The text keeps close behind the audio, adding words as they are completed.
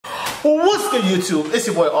What's good, YouTube? It's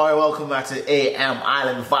your boy Ari. Welcome back to AM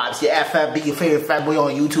Island Vibes, your FFB, your favorite fanboy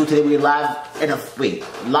on YouTube. Today we're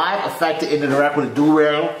live affected in the direct with a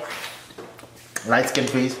do-rag. Light skin,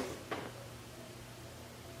 please.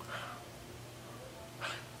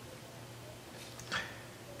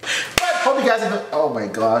 Hope you guys are doing. Oh my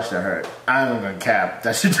gosh, that hurt. I'm gonna cap.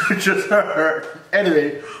 That shit just hurt.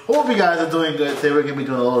 Anyway, hope you guys are doing good. Today we're gonna be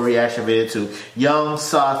doing a little reaction video to Young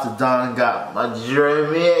Sauce Don got my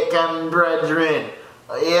Jamaican brethren.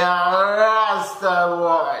 Yeah, Rasta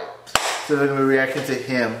boy. So we're gonna be reacting to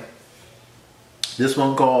him. This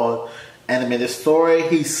one called Animated Story.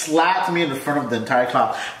 He slapped me in the front of the entire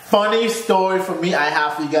class. Funny story for me I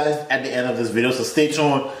have for you guys at the end of this video. So stay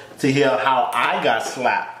tuned to hear how I got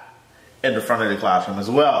slapped in the front of the classroom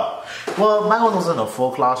as well. Well, my one wasn't a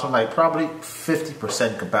full classroom, like probably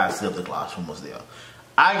 50% capacity of the classroom was there.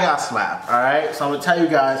 I got slapped, alright? So I'm gonna tell you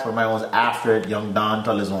guys where my one was after it, Young Don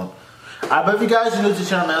till his one. Alright, but if you guys are new to the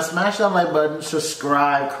channel, man, smash that like button,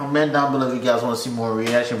 subscribe, comment down below if you guys want to see more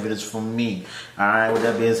reaction videos from me. Alright, with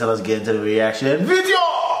that being said, let's get into the reaction video!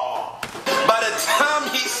 By the time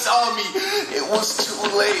he saw me, it was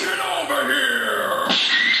too late. Get over here!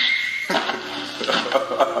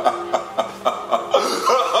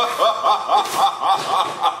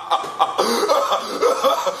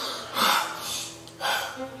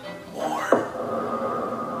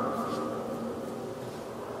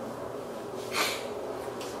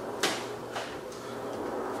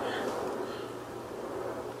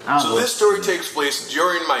 So this story takes place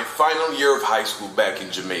during my final year of high school back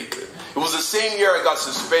in Jamaica. It was the same year I got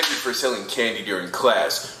suspended for selling candy during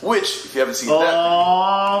class, which, if you haven't seen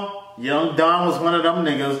that... Young Don was one of them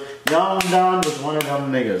niggas. Young Don was one of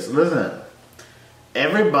them niggas. Listen,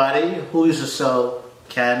 everybody who used to sell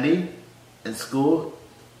candy in school,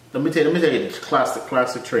 let me tell you the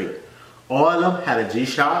classic trait. All of them had a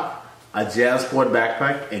G-Shock, a JanSport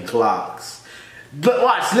backpack, and clogs. But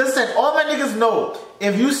watch, listen, all my niggas know,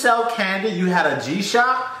 if you sell candy, you had a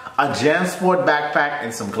G-Shock, a JanSport backpack,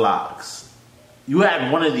 and some clogs. You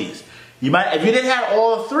had one of these. You might, if you didn't have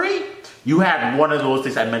all three, you had one of those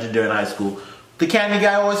things I mentioned during high school. The candy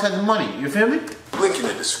guy always had the money, you feel me? Link in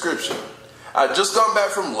the description. I had just gone back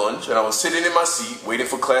from lunch and I was sitting in my seat waiting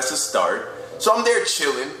for class to start. So I'm there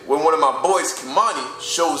chilling when one of my boys, Kimani,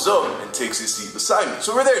 shows up and takes his seat beside me.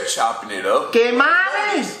 So we're there chopping it up.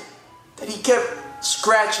 Kimani! That he kept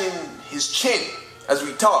scratching his chin as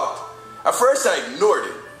we talked. At first I ignored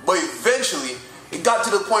it, but eventually it got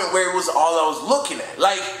to the point where it was all I was looking at.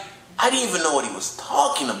 Like, I didn't even know what he was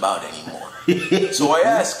talking about anymore. So I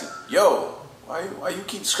asked him, yo, why you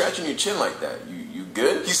keep scratching your chin like that? You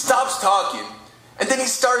good? He stops talking, and then he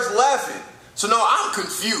starts laughing. So now I'm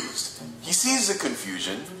confused. He sees the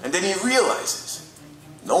confusion, and then he realizes,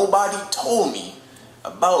 nobody told me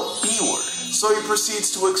about B-Word. So he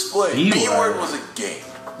proceeds to explain. B-Word was a game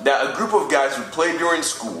that a group of guys would play during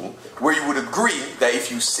school, where you would agree that if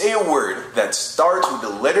you say a word that starts with the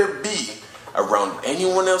letter B around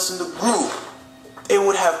anyone else in the group, they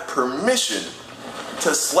would have permission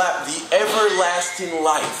to slap the everlasting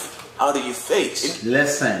life out of your face.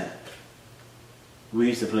 Listen, we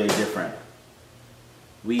used to play different.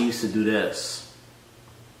 We used to do this.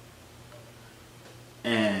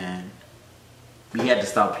 And we had to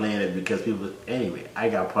stop playing it because people... Anyway, I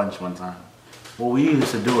got punched one time. What we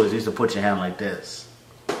used to do is you used to put your hand like this.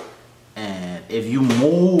 And if you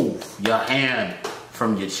move your hand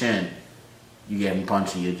from your chin, you getting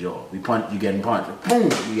punched in your jaw. You getting punched. Boom,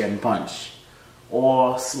 you getting punched.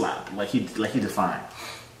 Or slap, like he defined.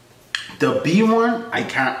 The B one, I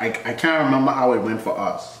can't remember how it went for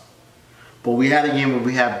us. But we had a game where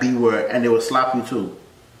we had B word and they would slap you too.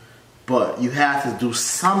 But you had to do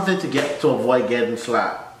something to avoid getting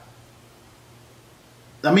slapped.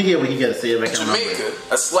 Let me hear what he got to say. In Jamaica,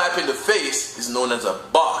 a slap in the face is known as a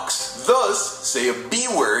box. Thus, say a B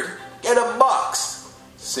word, get a box.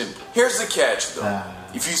 Simple. Here's the catch though.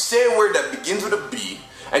 If you say a word that begins with a B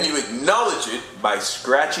and you acknowledge it by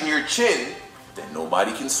scratching your chin, then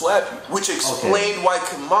nobody can slap you. Which explained why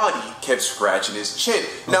Kimani kept scratching his chin.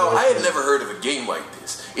 Now, I had never heard of a game like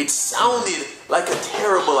this. It sounded like a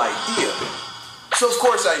terrible idea. So of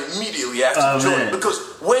course I immediately asked to join, because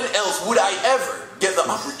when else would I ever get the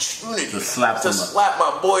opportunity to slap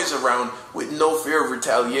my boys around with no fear of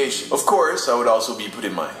retaliation? Of course, I would also be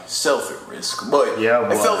putting myself at risk, but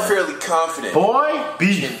I felt fairly confident.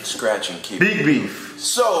 Beef. Scratching Big beef.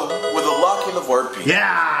 So, with a locking of RP,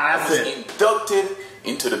 I was inducted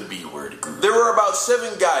into the B-Word group. There were about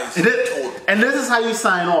 7 guys total. And this is how you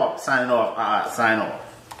sign off. Sign off.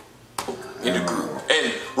 In the group.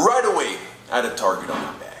 And right away, I had a target on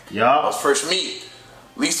my back. Yeah. I was first me.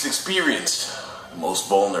 least experienced, most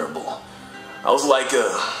vulnerable. I was like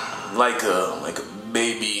a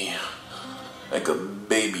baby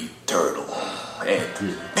turtle.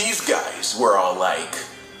 And these guys were all like,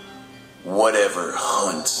 whatever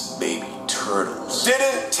hunts baby turtles.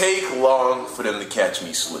 Didn't take long for them to catch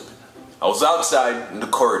me slipping. I was outside in the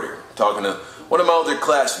corridor talking to one of my older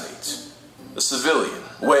classmates, a civilian,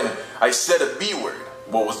 when I said a B word.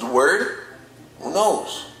 What was the word? Who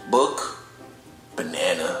knows? Book,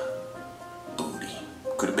 banana, booty.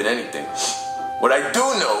 Could have been anything. What I do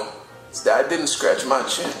know is that I didn't scratch my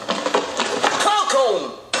chin.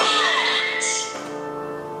 Concone!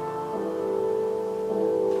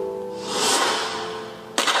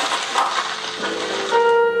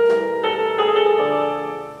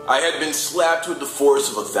 I had been slapped with the force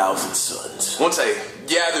of 1,000 suns. Once I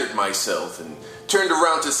gathered myself and turned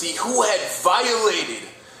around to see who had violated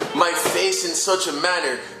my face in such a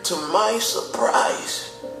manner, to my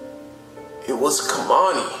surprise, it was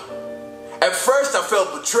Kamani. At first I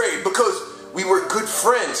felt betrayed because we were good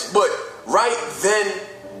friends, but right then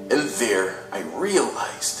and there I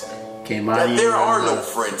realized that there are no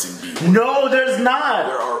friends in B. No, there's not.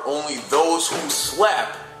 There are only those who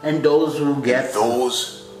slap and those who get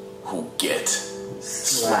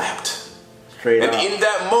slapped. Straight and up. In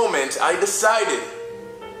that moment, I decided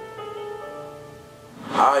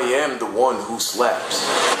I am the one who slaps.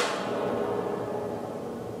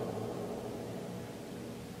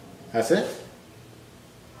 That's it?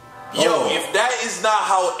 Yo, if that is not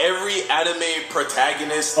how every anime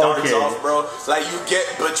protagonist starts off, bro, like you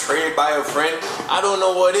get betrayed by a friend, I don't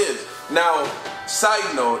know what is. Now,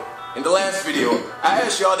 side note, in the last video, I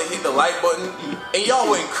asked y'all to hit the like button, and y'all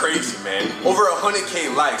went crazy, man. Over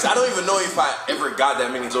 100K likes. I don't even know if I ever got that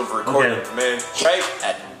many over recordings, man. Right?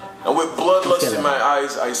 And with bloodlust in my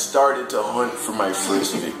eyes, I started to hunt for my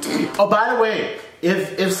first victim. Oh, by the way,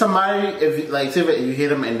 if somebody, like, say you hit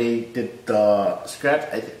them and they did the scratch,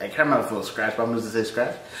 I can't remember if it was scratch, but I'm going to say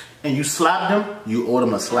scratch, and you slapped them, you owed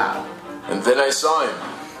them a slap. And then I saw him.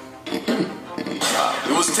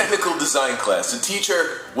 It was technical design class. The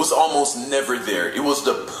teacher was almost never there. It was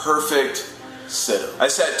the perfect setup. I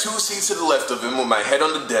sat 2 seats to the left of him with my head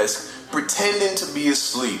on the desk, pretending to be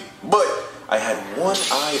asleep. But I had one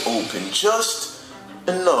eye open, just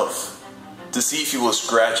enough to see if he was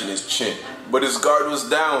scratching his chin. But his guard was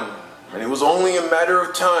down, and it was only a matter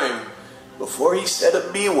of time before he said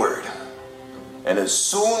a B word. And as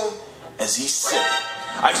soon as he said it,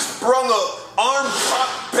 I sprung up, arm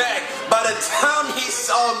popped back. By the time he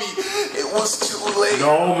saw me, it was too late.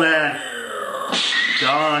 No, man.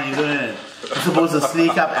 John, you didn't. You're supposed to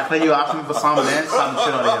sneak up after you asked me for some, man. Some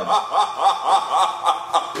shit on him.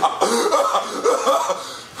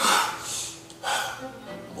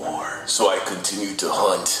 More. So I continued to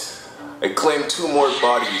hunt. I claimed 2 more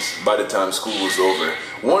bodies by the time school was over.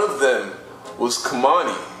 One of them was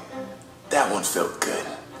Kamani. That one felt good.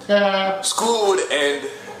 Yeah. School would end,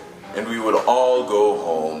 and we would all go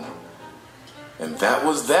home. And that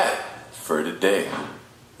was that for the day.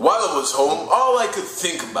 While I was home, all I could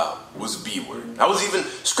think about was B word. I was even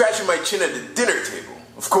scratching my chin at the dinner table.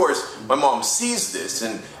 Of course, my mom sees this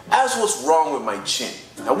and asks what's wrong with my chin.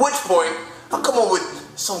 At which point, I'll come up with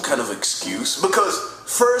some kind of excuse, because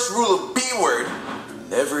first rule of B word,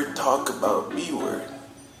 never talk about B word.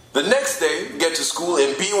 The next day, we get to school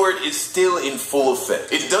and B word is still in full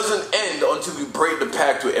effect. It doesn't end until you break the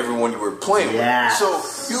pact with everyone you were playing with. So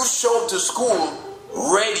you show up to school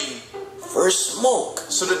ready for smoke.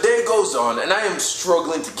 So the day goes on and I am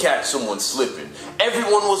struggling to catch someone slipping.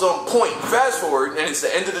 Everyone was on point. Fast forward and it's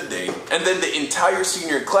the end of the day, and then the entire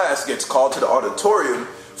senior class gets called to the auditorium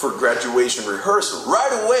for graduation rehearsal.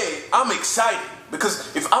 Right away, I'm excited,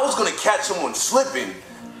 because if I was gonna catch someone slipping,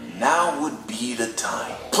 now would be the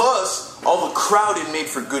time. Plus, all the crowd had made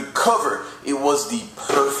for good cover. It was the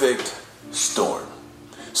perfect storm.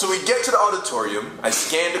 So we get to the auditorium, I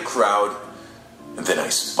scan the crowd, and then I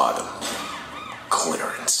spot him.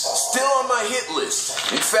 Clarence. Still on my hit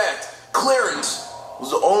list. In fact, Clarence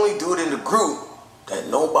was the only dude in the group that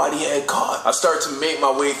nobody had caught. I started to make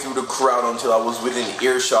my way through the crowd until I was within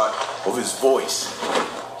earshot of his voice.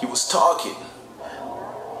 He was talking.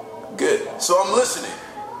 Good. So I'm listening.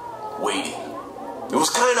 Waiting. It was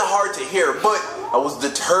kind of hard to hear, but I was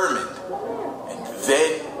determined. And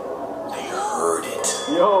then I heard it.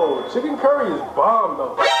 Yo, chicken curry is bomb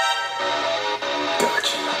though.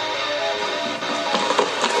 Gotcha.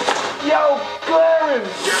 Yo, Clarence!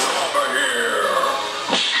 Get over here!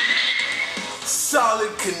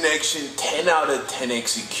 Solid connection, 10 out of 10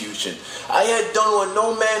 execution. I had done what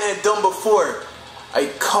no man had done before. I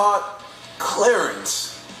caught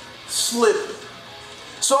Clarence slipping.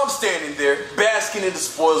 So I'm standing there, basking in the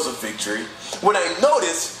spoils of victory, when I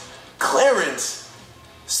notice Clarence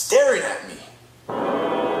staring at me.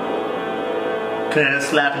 Clarence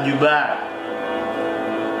slapping you back.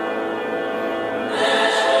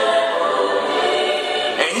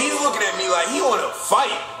 And he's looking at me like he wanna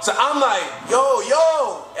fight. So I'm like, yo,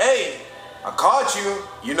 hey, I caught you.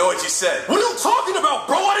 You know what you said. What are you talking about,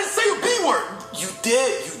 bro? I didn't say a B word. You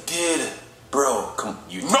did. Bro, come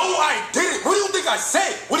you No, I didn't. What do you think I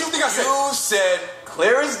said? What do you think I said? You said,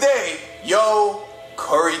 clear as day, yo,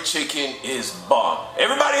 curry chicken is bomb.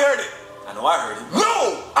 Everybody heard it. I know I heard it.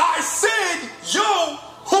 No, I said, yo,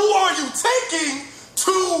 who are you taking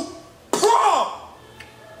to prom?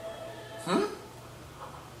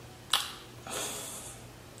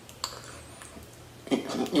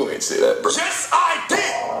 You ain't say that, bro. Yes, I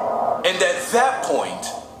did. And at that point,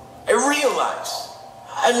 I realized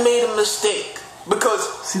I made a mistake. Because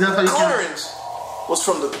See, that's how you Clarence was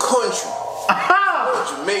from the country.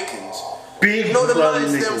 Aha! Jamaicans. Big You know the bloody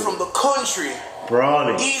lines them niggas. from the country.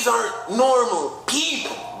 Brody. These aren't normal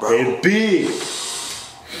people, bro. They big.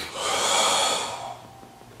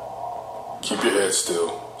 Keep your head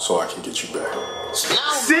still so I can get you back. So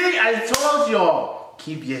now, See, I told y'all.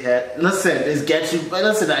 Keep your head. Listen, it's get you.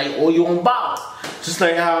 Listen, I owe you on box. Just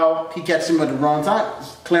like how he catch him at the wrong time.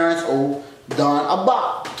 Clarence owe Don a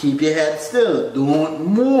box. Keep your head still. Don't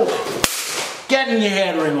move. Get in your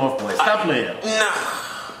head ring off, boy. Stop playing. nah,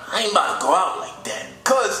 I ain't about to go out like that.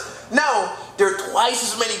 Cause now there are twice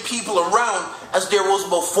as many people around as there was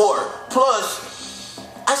before. Plus,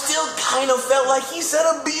 I still kind of felt like he said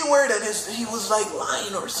a B word and he was like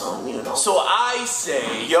lying or something, you know. So I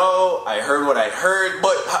say, yo, I heard what I heard,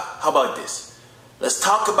 but how about this? Let's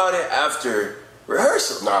talk about it after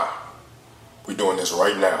rehearsal. Nah, we doing this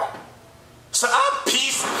right now. So I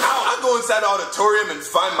peace out. I go inside the auditorium and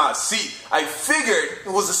find my seat. I figured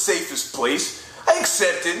it was the safest place. I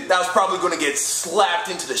accepted that I was probably going to get slapped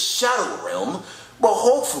into the shadow realm, but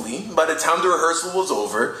hopefully, by the time the rehearsal was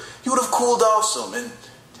over, he would have cooled off some and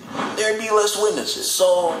there'd be less witnesses.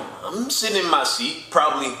 So I'm sitting in my seat,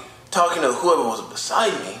 probably talking to whoever was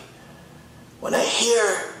beside me, when I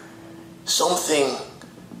hear something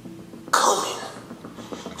coming.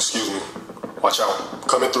 Excuse me. Watch out.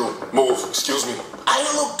 Coming through. Move. Excuse me. I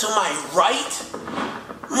look to my right,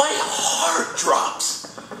 my heart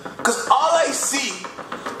drops. Because all I see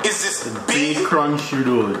is this Big big, crunch you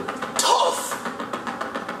doing. tough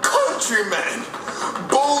countryman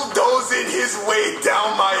bulldozing his way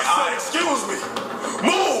down my aisle. Excuse me.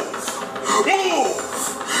 Move. Move.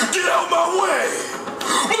 Get out my way.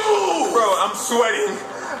 Move. Bro, I'm sweating.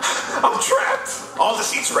 I'm trapped. All the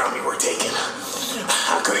seats around me were taken.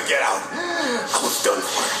 I couldn't get out. I was done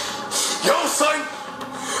for. Yo, son.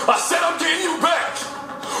 I said I'm getting you back.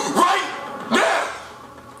 Right now.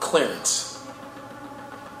 Clarence,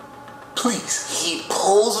 please. He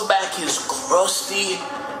pulls back his crusty,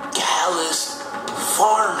 calloused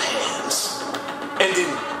farm hands. And in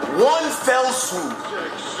one fell swoop,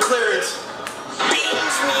 Clarence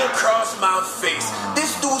beams me across my face.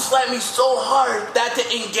 This dude slapped me so hard that I had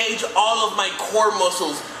to engage all of my core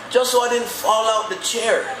muscles just so I didn't fall out the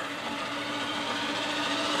chair.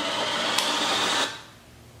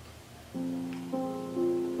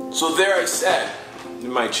 So there I sat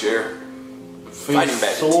in my chair, fighting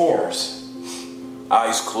back the tears.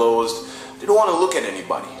 Eyes closed. Didn't want to look at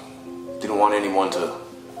anybody. Didn't want anyone to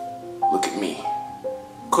look at me.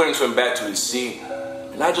 Clarence went back to his seat,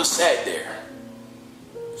 and I just sat there.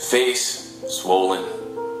 Face swollen,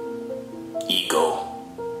 ego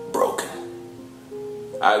broken.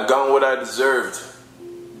 I had gotten what I deserved.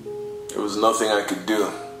 There was nothing I could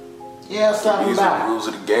do. Yeah, stop him These are the back. rules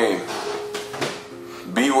of the game.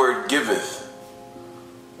 B word giveth,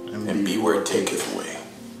 and B word taketh away.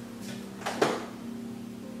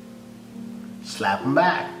 Slap him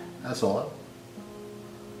back. That's all.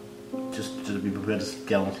 Just be prepared to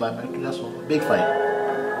get on slap back. That's all. Big fight.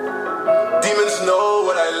 Demons know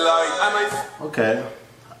what I like. Okay,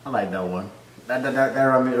 I like that one. That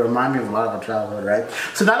remind me of a lot of our childhood, right?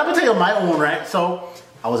 So now let me tell you my own, right? So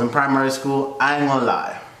I was in primary school. I ain't gonna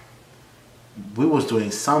lie. We was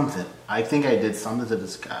doing something. I think I did something to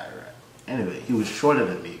this guy, right? Anyway, he was shorter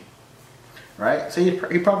than me, right? So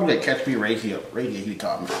he probably like catch me right here. He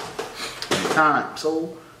caught me at the time.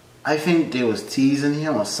 So I think they was teasing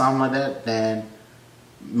him or something like that. Then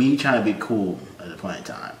me trying to be cool at the point in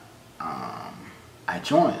time. I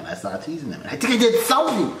joined and I started teasing him. And I think I did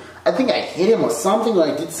something. I think I hit him or something, or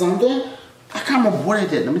I did something. I can't remember what I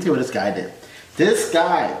did. Let me tell you what this guy did. This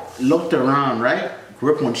guy looked around, right?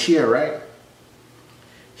 Gripped one chair, right?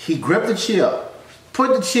 He gripped the chair,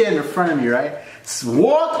 put the chair in the front of me, right?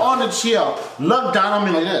 walked on the chair, looked down on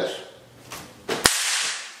me like this,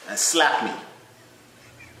 and slapped me.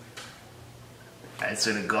 I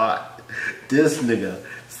swear to God, this nigga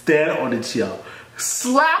stand on the chair,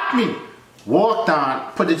 slapped me, walked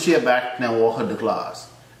on, put the chair back, and then walked in the class.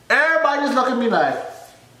 Everybody just look at me like,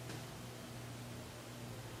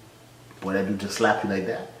 boy, that dude just slapped you like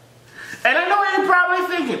that? And I know you're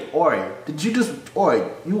probably thinking, Ori,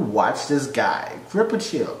 you watch this guy grip a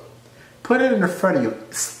chair, put it in the front of you,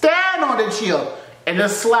 stand on the chair, and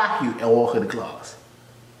just slap you and walk in the class.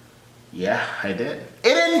 Yeah, I did.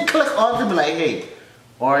 It didn't click on to be like, hey,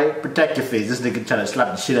 Ori, protect your face. This nigga trying to slap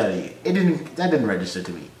the shit out of you. That didn't register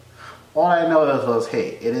to me. All I know was,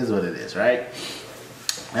 hey, it is what it is, right?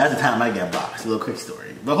 That's the time I get blocked. It's a little quick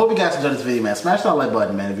story. But hope you guys enjoyed this video, man. Smash that like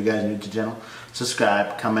button, man. If you guys are new to the channel,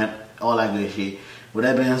 subscribe, comment, all that good shit. With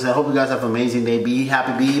that being said, I hope you guys have an amazing day. Be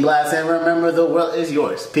happy, be blessed, and remember the world is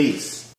yours. Peace.